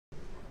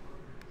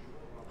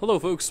Hello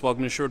folks,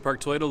 welcome to Sherwood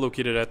Park Toyota,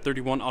 located at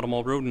 31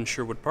 Automall Road in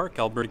Sherwood Park,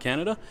 Alberta,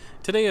 Canada.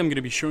 Today I'm going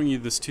to be showing you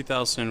this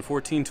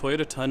 2014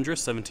 Toyota Tundra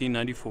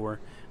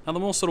 1794. Now the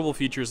most notable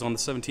features on the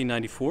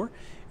 1794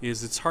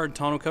 is its hard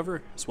tonneau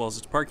cover, as well as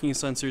its parking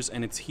sensors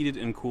and its heated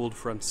and cooled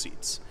front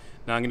seats.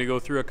 Now I'm going to go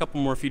through a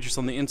couple more features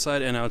on the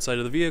inside and outside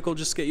of the vehicle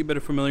just to get you better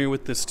familiar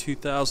with this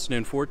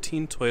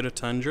 2014 Toyota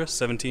Tundra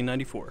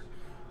 1794.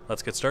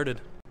 Let's get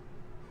started.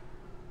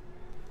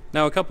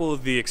 Now a couple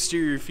of the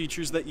exterior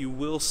features that you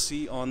will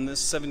see on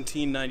this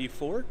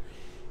 1794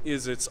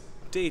 is its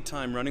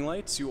daytime running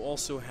lights. You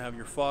also have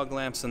your fog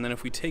lamps, and then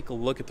if we take a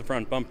look at the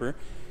front bumper,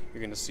 you're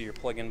going to see your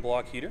plug-in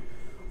block heater.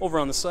 Over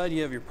on the side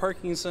you have your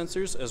parking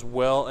sensors as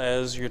well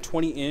as your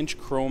 20-inch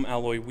chrome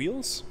alloy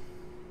wheels.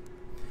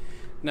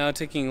 Now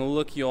taking a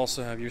look, you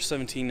also have your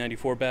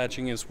 1794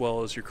 badging as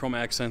well as your chrome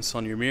accents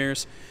on your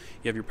mirrors.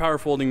 You have your power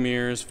folding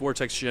mirrors,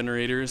 vortex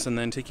generators, and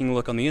then taking a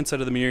look on the inside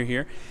of the mirror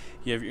here,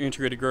 you have your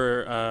integrated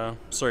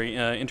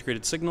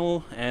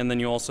signal, and then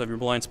you also have your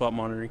blind spot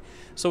monitoring.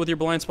 So with your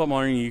blind spot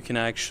monitoring, you can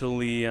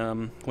actually,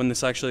 when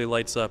this actually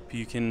lights up,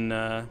 you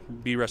can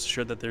be rest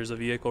assured that there's a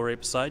vehicle right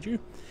beside you.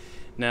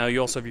 Now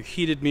you also have your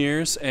heated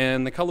mirrors,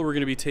 and the color we're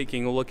going to be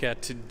taking a look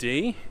at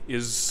today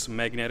is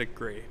magnetic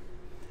gray.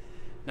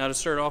 Now to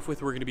start off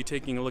with, we're going to be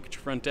taking a look at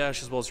your front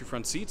dash as well as your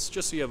front seats,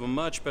 just so you have a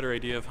much better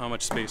idea of how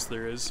much space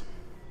there is.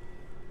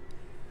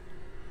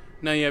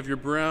 Now you have your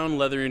brown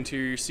leather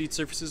interior seat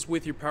surfaces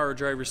with your power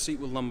driver's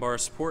seat with lumbar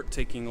support.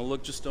 Taking a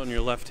look just on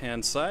your left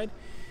hand side,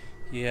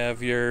 you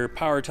have your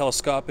power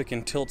telescopic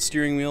and tilt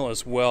steering wheel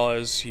as well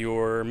as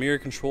your mirror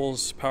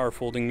controls, power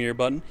folding mirror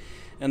button,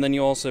 and then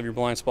you also have your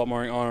blind spot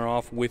monitoring on and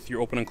off with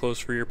your open and close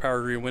for your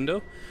power rear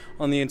window.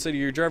 On the inside of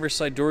your driver's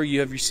side door,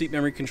 you have your seat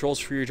memory controls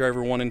for your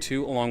driver 1 and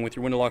 2, along with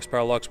your window locks,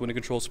 power locks, window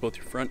controls for both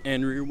your front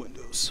and rear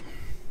windows.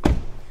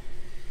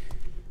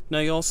 Now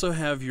you also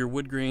have your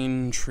wood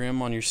grain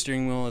trim on your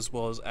steering wheel as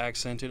well as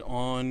accented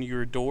on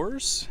your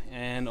doors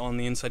and on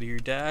the inside of your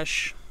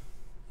dash,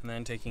 and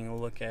then taking a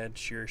look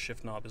at your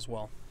shift knob as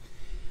well.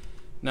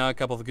 Now a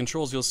couple of the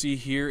controls you'll see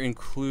here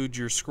include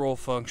your scroll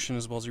function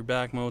as well as your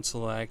back mode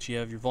select. You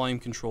have your volume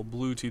control,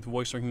 Bluetooth,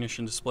 voice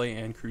recognition display,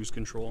 and cruise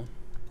control.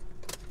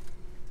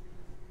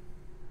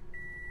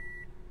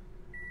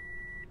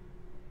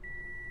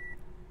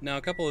 Now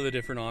a couple of the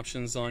different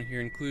options on here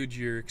include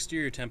your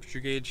exterior temperature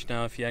gauge.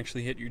 Now if you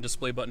actually hit your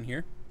display button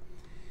here,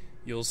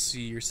 you'll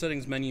see your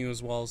settings menu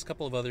as well as a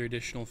couple of other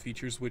additional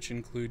features which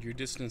include your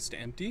distance to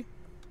empty.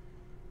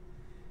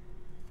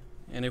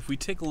 And if we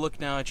take a look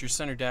now at your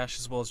center dash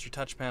as well as your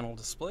touch panel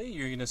display,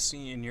 you're going to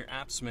see in your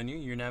apps menu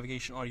your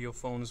navigation, audio,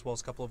 phone, as well as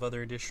a couple of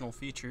other additional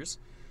features.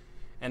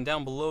 And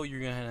down below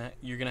you're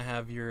gonna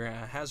have your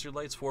hazard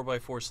lights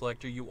 4x4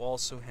 selector. You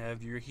also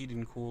have your heated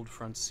and cooled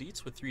front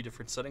seats with 3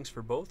 different settings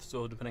for both,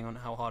 so depending on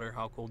how hot or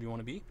how cold you want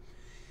to be.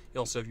 You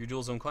also have your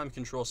dual zone climate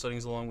control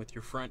settings along with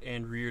your front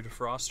and rear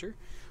defroster.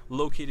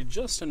 Located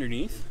just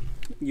underneath,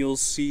 you'll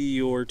see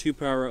your 2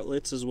 power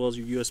outlets as well as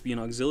your USB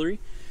and auxiliary,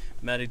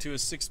 mounted to a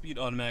 6-speed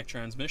automatic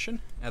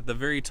transmission. At the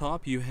very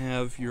top you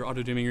have your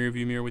auto dimming rear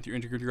view mirror with your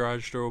integrated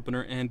garage door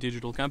opener and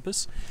digital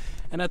compass.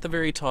 And at the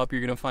very top you're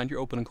going to find your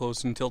open and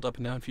close and tilt up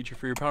and down feature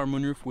for your power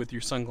moonroof with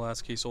your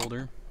sunglass case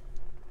holder.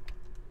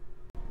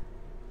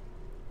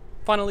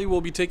 Finally,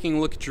 we'll be taking a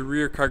look at your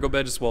rear cargo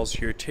bed as well as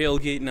your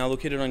tailgate. Now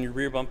located on your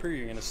rear bumper,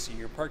 you're going to see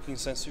your parking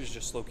sensors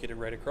just located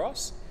right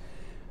across.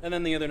 And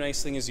then the other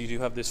nice thing is you do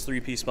have this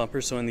 3-piece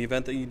bumper, so in the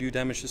event that you do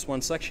damage this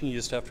one section, you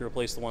just have to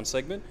replace the one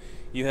segment.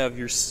 You have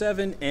your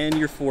 7 and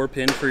your 4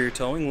 pin for your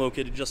towing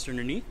located just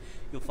underneath.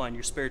 You'll find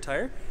your spare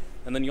tire.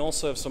 And then you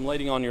also have some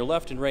lighting on your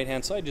left and right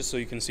hand side just so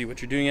you can see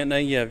what you're doing at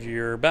night. You have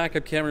your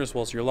backup camera as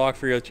well as your lock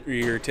for your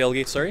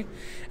tailgate,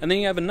 And then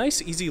you have a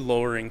nice easy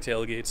lowering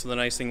tailgate. So the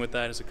nice thing with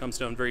that is it comes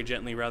down very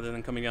gently rather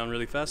than coming down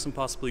really fast and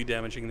possibly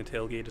damaging the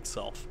tailgate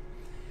itself.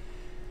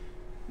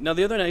 Now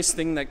the other nice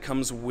thing that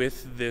comes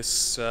with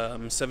this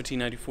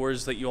 1794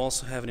 is that you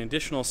also have an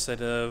additional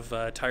set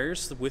of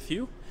tires with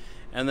you.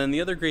 And then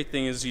the other great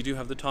thing is you do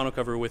have the tonneau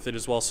cover with it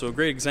as well. So a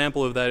great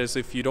example of that is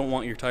if you don't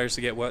want your tires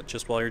to get wet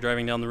just while you're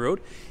driving down the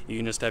road, you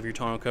can just have your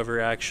tonneau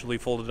cover actually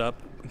folded up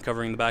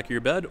covering the back of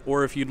your bed.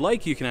 Or if you'd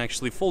like, you can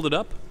actually fold it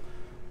up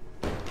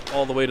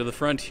all the way to the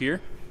front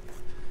here,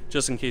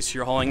 just in case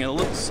you're hauling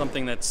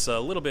something that's a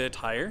little bit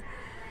higher.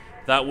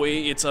 That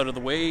way it's out of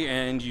the way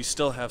and you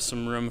still have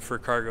some room for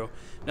cargo.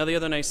 Now the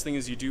other nice thing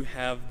is you do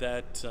have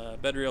that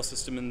bed rail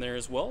system in there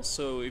as well.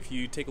 So if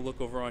you take a look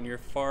over on your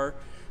far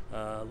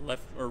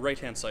left or right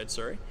hand side,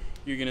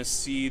 you're going to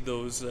see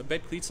those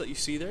bed cleats that you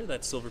see there,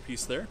 that silver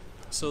piece there.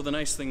 So the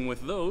nice thing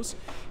with those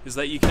is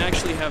that you can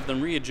actually have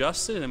them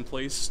readjusted and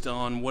placed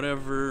on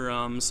whatever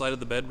side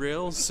of the bed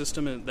rail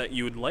system that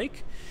you would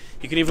like.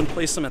 You can even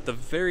place them at the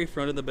very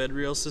front of the bed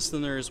rail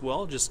system there as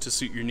well, just to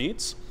suit your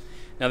needs.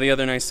 Now the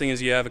other nice thing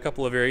is you have a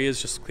couple of areas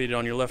just located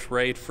on your left,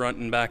 right, front,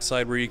 and back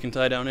side where you can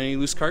tie down any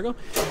loose cargo,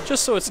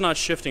 just so it's not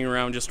shifting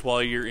around just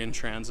while you're in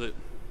transit.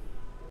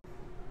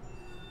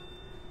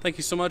 Thank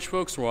you so much,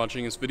 folks, for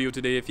watching this video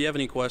today. If you have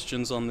any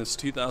questions on this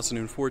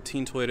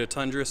 2014 Toyota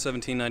Tundra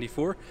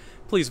 1794,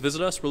 please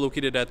visit us. We're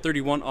located at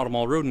 31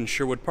 Automall Road in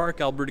Sherwood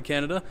Park, Alberta,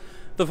 Canada.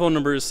 The phone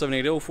number is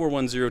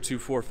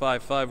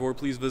 780-410-2455, or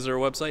please visit our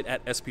website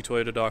at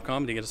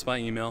sptoyota.com to get us by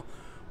email.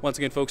 Once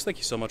again, folks, thank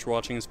you so much for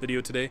watching this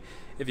video today.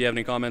 If you have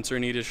any comments or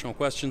any additional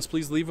questions,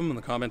 please leave them in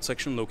the comment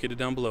section located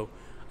down below.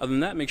 Other than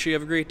that, make sure you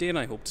have a great day, and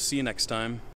I hope to see you next time.